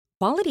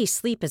Quality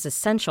sleep is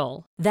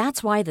essential.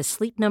 That's why the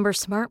Sleep Number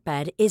Smart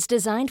Bed is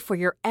designed for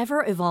your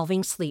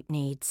ever-evolving sleep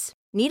needs.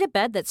 Need a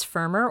bed that's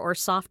firmer or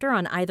softer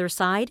on either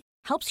side?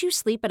 Helps you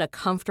sleep at a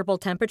comfortable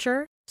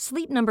temperature?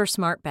 Sleep Number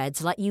Smart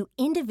Beds let you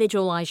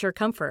individualize your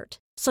comfort,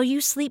 so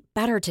you sleep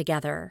better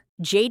together.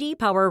 J.D.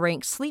 Power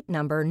ranks Sleep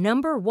Number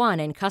number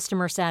one in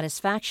customer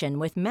satisfaction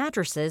with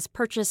mattresses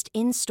purchased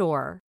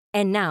in-store.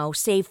 And now,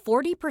 save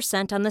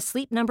 40% on the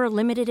Sleep Number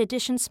Limited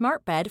Edition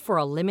Smart Bed for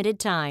a limited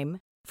time.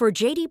 For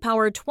J.D.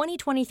 Power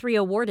 2023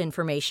 award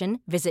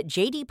information, visit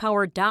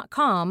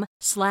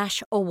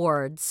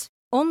jdpower.com/awards.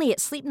 Only at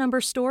Sleep Number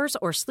stores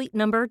or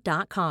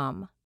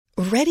sleepnumber.com.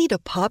 Ready to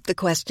pop the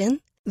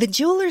question? The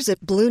jewelers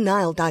at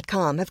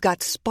BlueNile.com have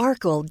got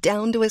sparkle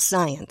down to a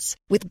science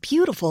with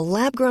beautiful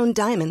lab-grown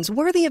diamonds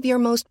worthy of your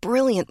most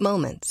brilliant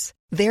moments.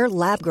 Their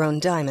lab-grown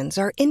diamonds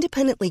are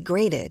independently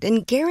graded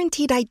and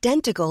guaranteed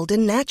identical to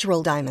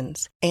natural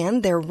diamonds,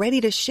 and they're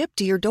ready to ship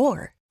to your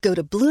door. Go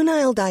to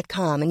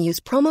BlueNile.com and use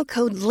promo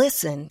code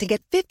LISTEN to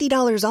get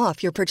 $50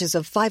 off your purchase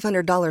of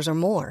 $500 or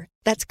more.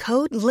 That's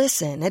code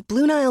LISTEN at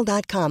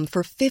BlueNile.com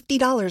for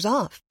 $50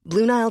 off.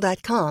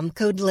 BlueNile.com,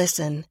 code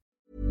LISTEN.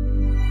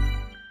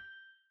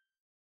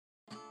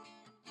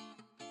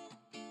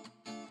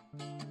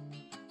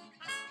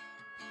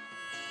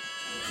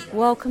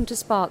 Welcome to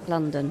Spark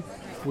London.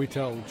 We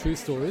tell true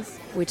stories.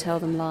 We tell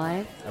them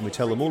live. And we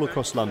tell them all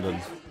across London.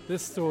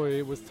 This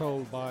story was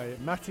told by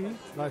Matti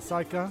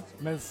Laisaika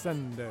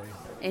Mesende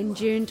in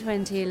June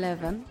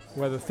 2011,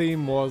 where the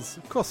theme was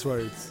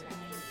Crossroads.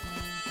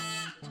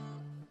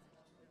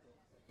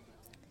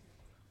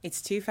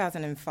 It's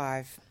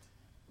 2005,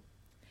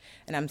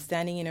 and I'm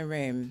standing in a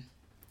room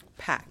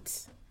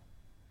packed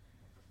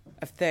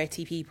of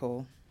 30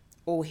 people,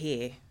 all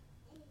here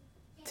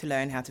to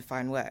learn how to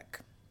find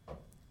work.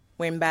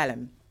 We're in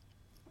Balham.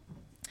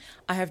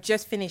 I have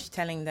just finished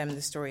telling them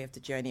the story of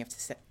the journey of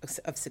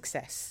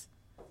success.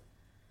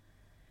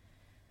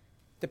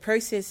 The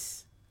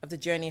process of the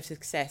journey of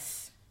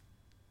success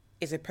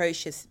is a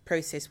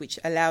process which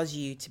allows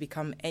you to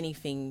become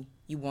anything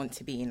you want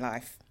to be in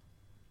life.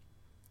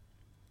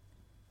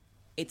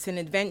 It's an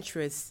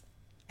adventurous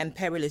and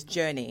perilous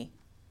journey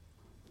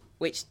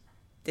which,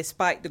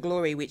 despite the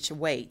glory which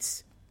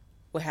awaits,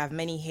 will have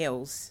many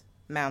hills,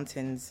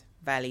 mountains,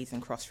 valleys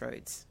and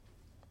crossroads.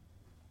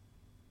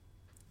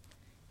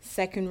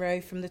 Second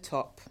row from the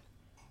top,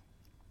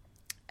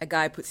 a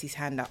guy puts his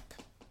hand up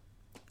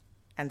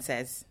and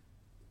says,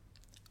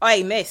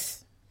 "Oi,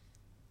 miss,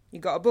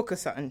 you got a book or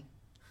something?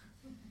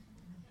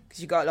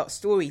 Because you got a lot of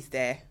stories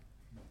there.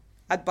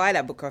 I'd buy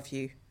that book off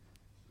you."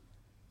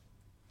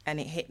 And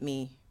it hit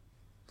me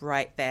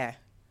right there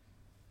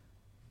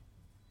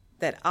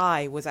that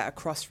I was at a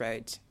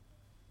crossroad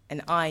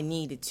and I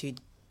needed to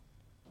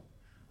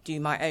do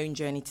my own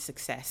journey to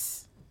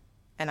success.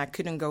 And I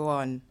couldn't go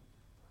on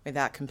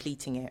without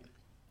completing it.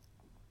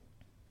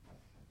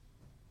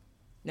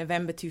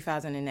 November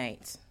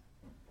 2008.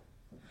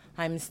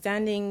 I'm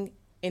standing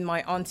in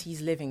my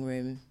auntie's living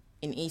room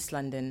in East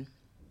London,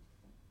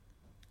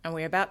 and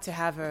we're about to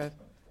have a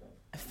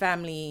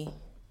family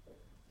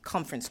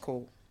conference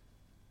call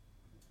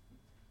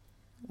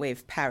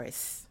with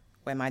Paris,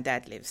 where my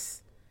dad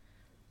lives.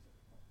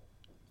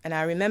 And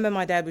I remember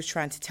my dad was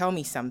trying to tell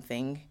me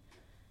something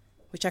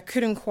which I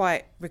couldn't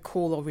quite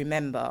recall or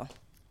remember.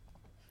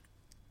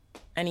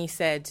 And he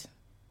said,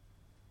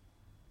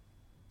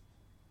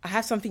 "I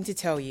have something to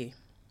tell you.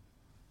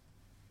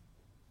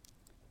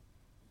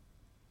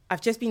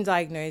 I've just been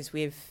diagnosed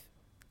with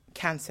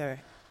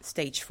cancer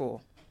stage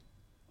 4.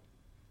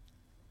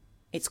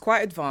 It's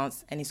quite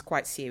advanced and it's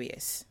quite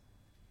serious.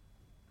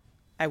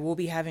 I will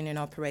be having an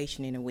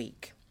operation in a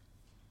week."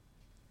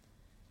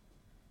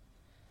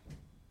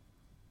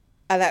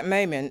 At that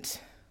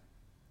moment,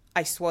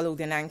 I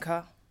swallowed an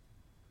anchor.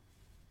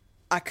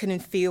 I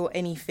couldn't feel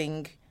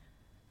anything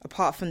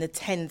apart from the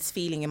tense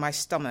feeling in my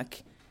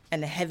stomach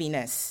and the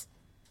heaviness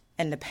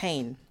and the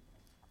pain.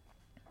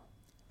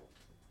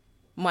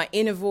 My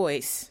inner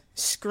voice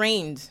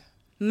screamed,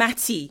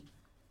 "Matti,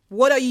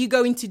 what are you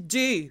going to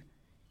do?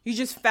 You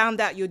just found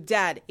out your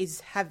dad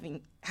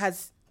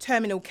has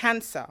terminal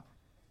cancer,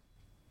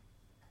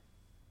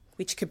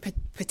 which could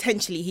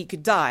potentially he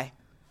could die.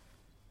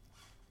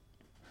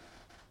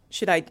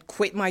 Should I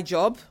quit my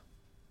job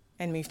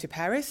and move to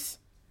Paris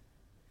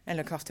and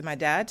look after my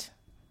dad?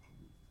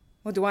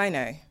 What do I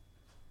know?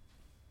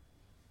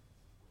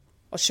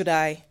 Or should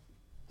I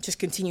just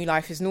continue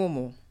life as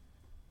normal?"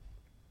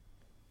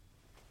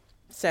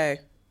 So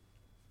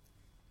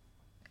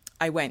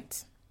I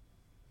went.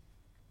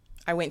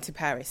 I went to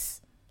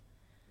Paris.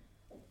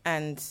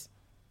 And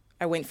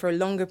I went for a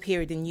longer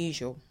period than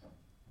usual.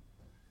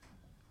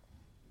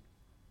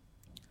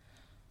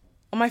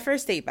 On my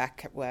first day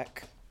back at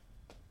work,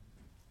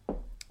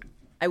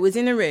 I was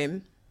in a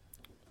room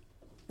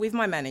with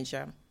my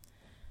manager,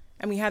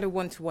 and we had a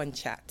one-to-one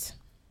chat.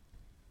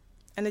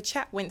 And the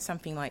chat went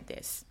something like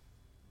this.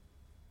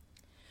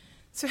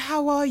 "So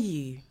how are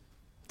you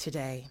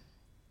today?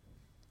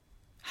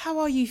 How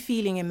are you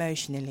feeling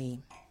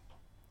emotionally?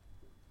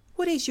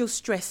 What is your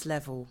stress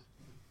level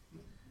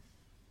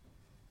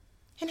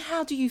And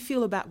how do you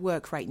feel about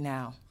work right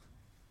now?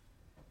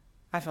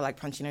 I felt like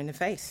punching her in the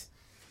face.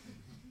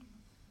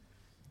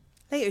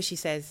 Later she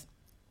says,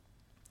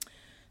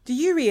 do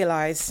you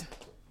realise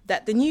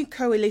that the new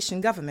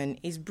coalition government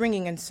is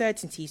bringing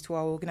uncertainties to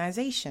our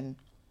organisation?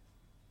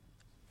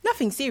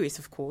 Nothing serious,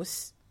 of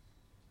course.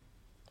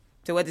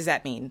 So what does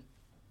that mean?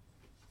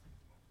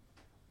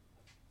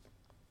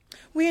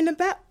 We're in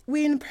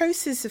the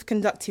process of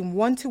conducting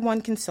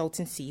one-to-one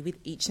consultancy with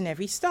each and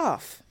every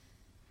staff.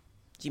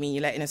 Do you mean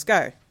you're letting us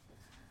go?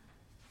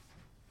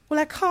 Well,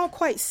 I can't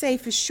quite say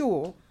for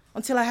sure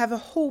until I have a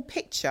whole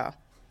picture.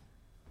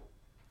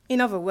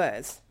 In other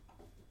words,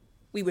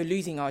 we were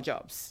losing our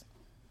jobs.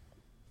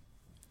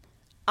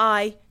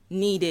 I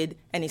needed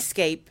an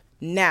escape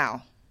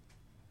now.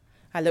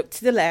 I looked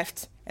to the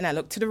left and I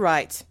looked to the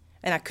right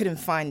and I couldn't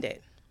find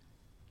it.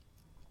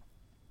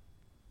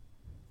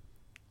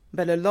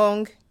 But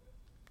along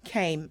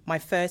came my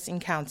first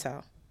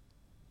encounter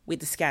with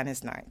the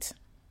Scanners' Night.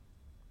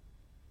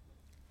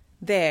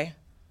 There,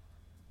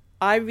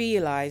 I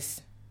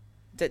realized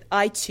that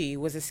I too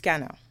was a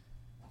scanner.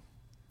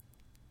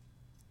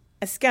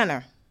 A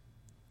scanner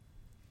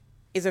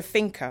is a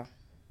thinker,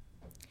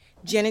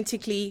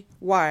 genetically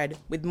wired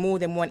with more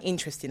than one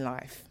interest in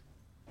life.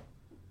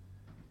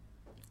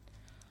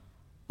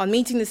 On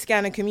meeting the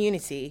scanner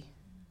community,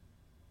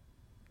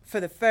 for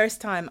the first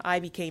time, I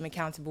became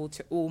accountable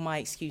to all my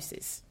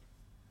excuses.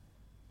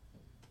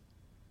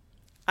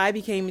 I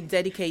became a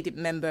dedicated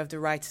member of the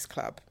Writers'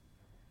 Club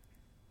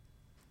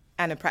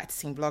and a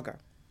practicing blogger.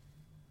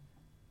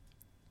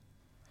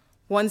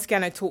 One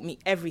scanner taught me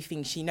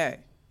everything she knew.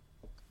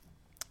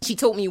 She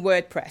taught me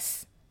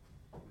WordPress,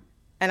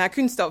 and I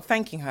couldn't stop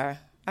thanking her.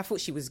 I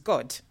thought she was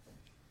God.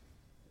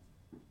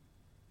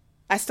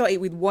 I started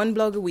with 1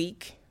 blog a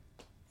week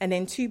and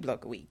then 2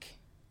 blogs a week.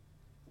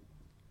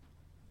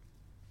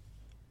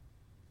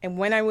 And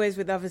when I was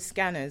with other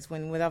scanners,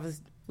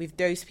 with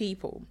those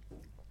people,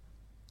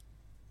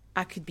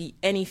 I could be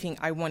anything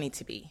I wanted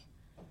to be.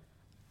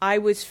 I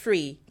was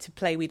free to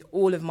play with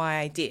all of my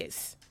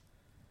ideas.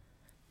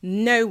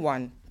 No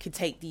one could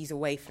take these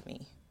away from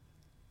me.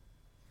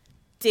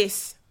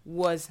 This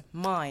was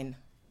mine,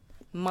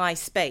 my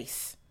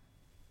space.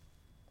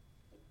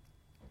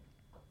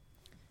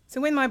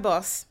 So when my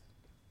boss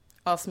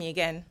asked me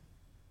again,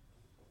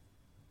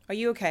 "Are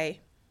you okay?"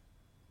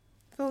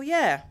 I thought,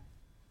 yeah,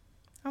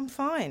 I'm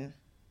fine.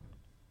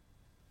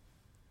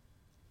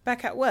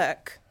 Back at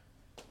work,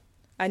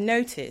 I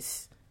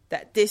noticed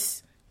that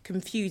this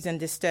confused and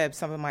disturbed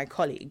some of my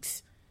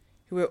colleagues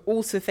who were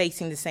also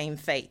facing the same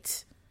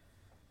fate.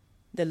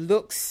 The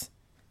looks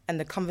and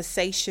the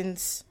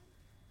conversations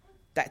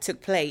that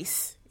took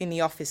place in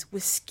the office were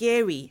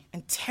scary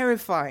and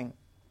terrifying.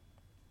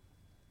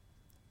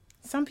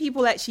 Some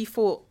people actually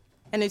thought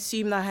and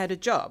assumed I had a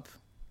job.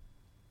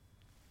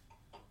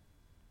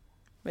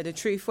 But the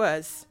truth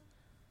was,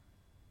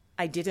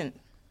 I didn't.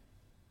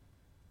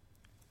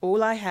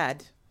 All I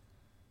had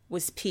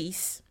was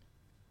peace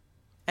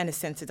and a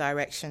sense of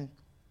direction.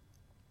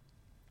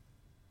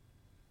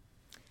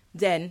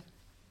 Then,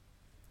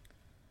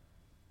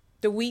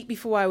 the week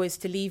before I was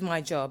to leave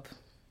my job,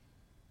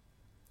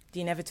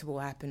 the inevitable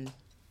happened.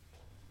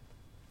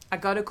 I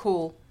got a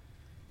call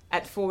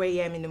at 4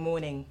 a.m. in the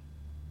morning.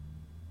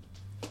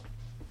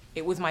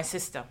 It was my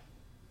sister.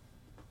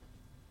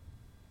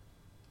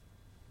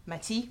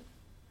 Mathie?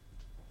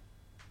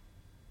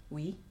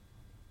 Oui?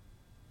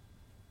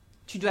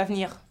 Tu dois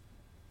venir.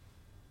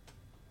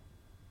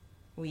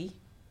 Oui?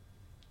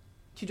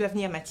 Tu dois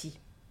venir, Mathie.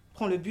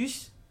 Prends le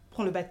bus,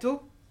 prends le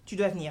bateau, tu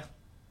dois venir.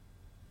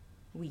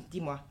 Oui,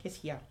 dis-moi, qu'est-ce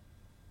qu'il y a?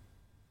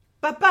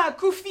 Papa a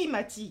Koufi,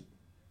 Mathie!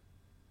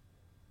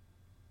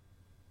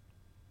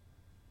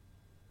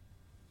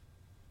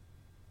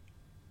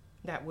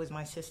 That was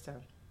my sister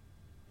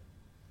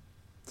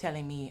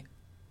telling me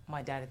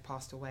my dad had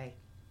passed away.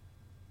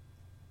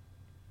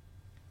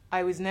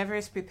 I was never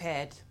as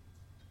prepared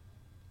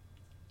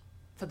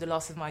for the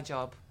loss of my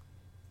job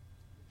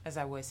as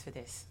I was for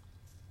this.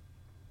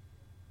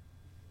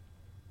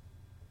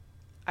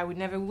 I would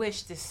never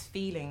wish this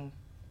feeling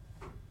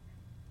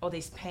or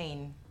this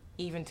pain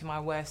even to my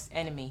worst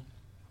enemy.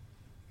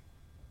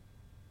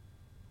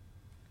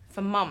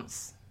 For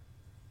months,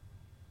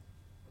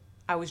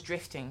 I was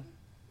drifting.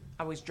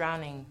 I was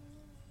drowning.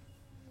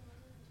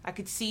 I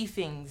could see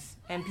things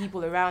and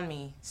people around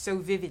me so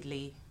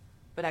vividly,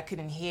 but I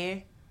couldn't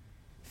hear,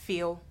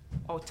 feel,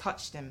 or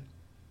touch them.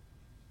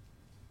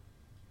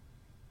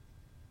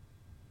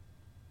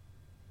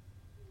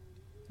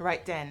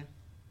 Right then,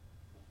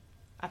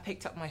 I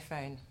picked up my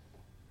phone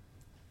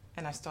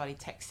and I started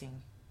texting.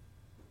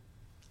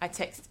 I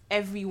texted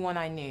everyone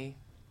I knew.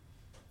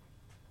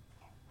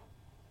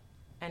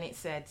 And it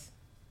said,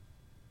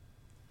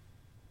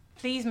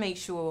 "Please make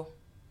sure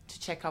to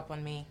check up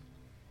on me.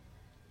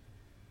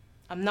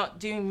 I'm not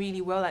doing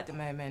really well at the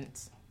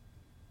moment,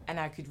 and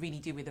I could really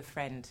do with a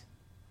friend.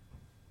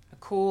 A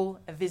call,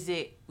 a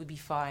visit would be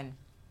fine.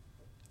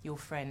 Your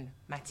friend,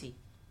 Mathie."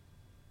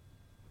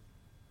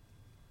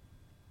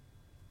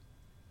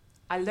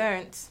 I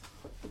learnt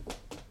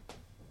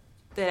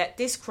that at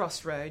this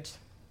crossroad,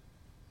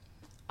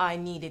 I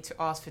needed to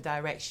ask for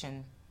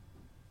direction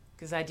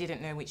because I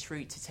didn't know which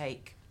route to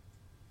take.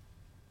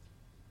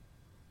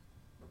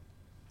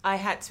 I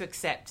had to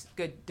accept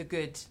the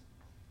good,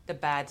 the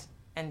bad,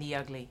 and the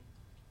ugly.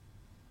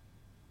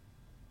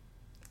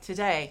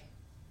 Today,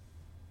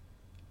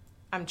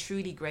 I'm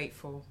truly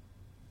grateful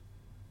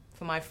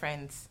for my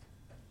friends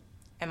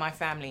and my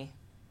family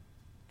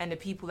and the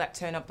people that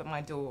turn up at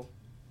my door.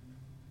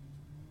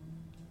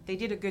 They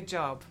did a good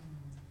job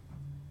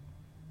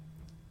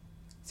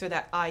so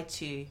that I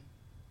too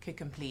could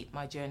complete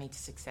my journey to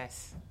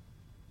success.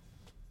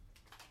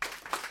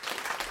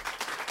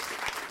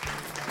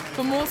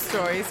 For more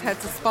stories, head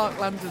to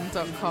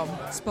sparklondon.com.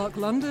 Spark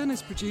London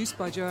is produced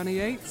by Joanna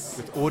Yates.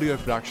 With audio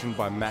production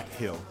by Matt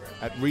Hill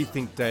at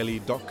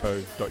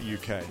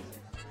rethinkdaily.co.uk.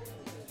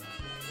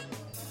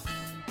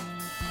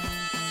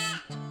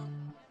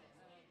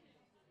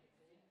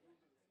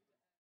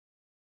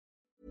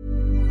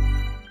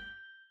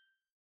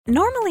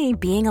 Normally,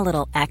 being a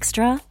little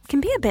extra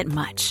can be a bit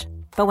much.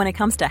 But when it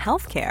comes to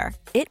healthcare,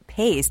 it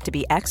pays to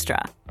be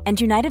extra. And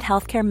United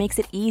Healthcare makes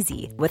it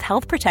easy with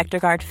Health Protector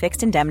Guard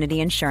fixed indemnity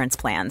insurance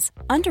plans.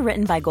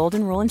 Underwritten by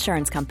Golden Rule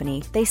Insurance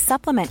Company, they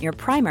supplement your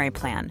primary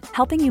plan,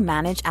 helping you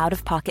manage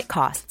out-of-pocket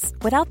costs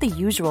without the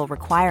usual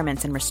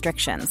requirements and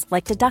restrictions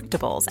like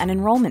deductibles and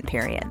enrollment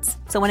periods.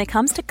 So when it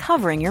comes to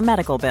covering your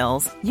medical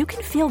bills, you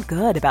can feel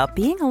good about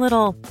being a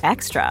little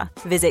extra.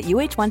 Visit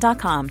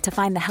uh1.com to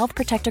find the Health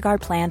Protector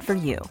Guard plan for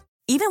you.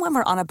 Even when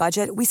we're on a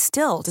budget, we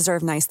still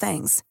deserve nice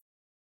things.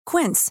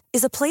 Quince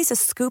is a place to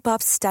scoop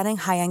up stunning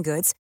high-end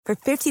goods for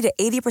 50 to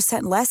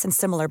 80% less than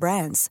similar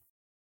brands.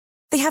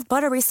 They have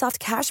buttery soft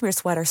cashmere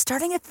sweaters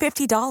starting at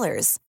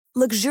 $50,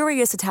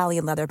 luxurious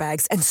Italian leather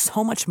bags, and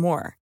so much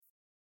more.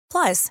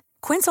 Plus,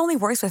 Quince only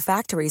works with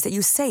factories that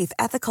use safe,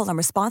 ethical, and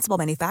responsible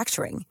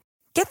manufacturing.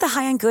 Get the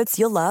high-end goods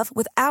you'll love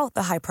without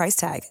the high price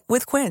tag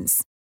with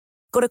Quince.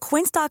 Go to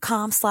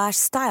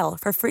quince.com/style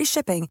for free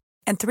shipping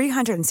and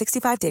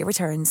 365-day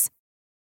returns.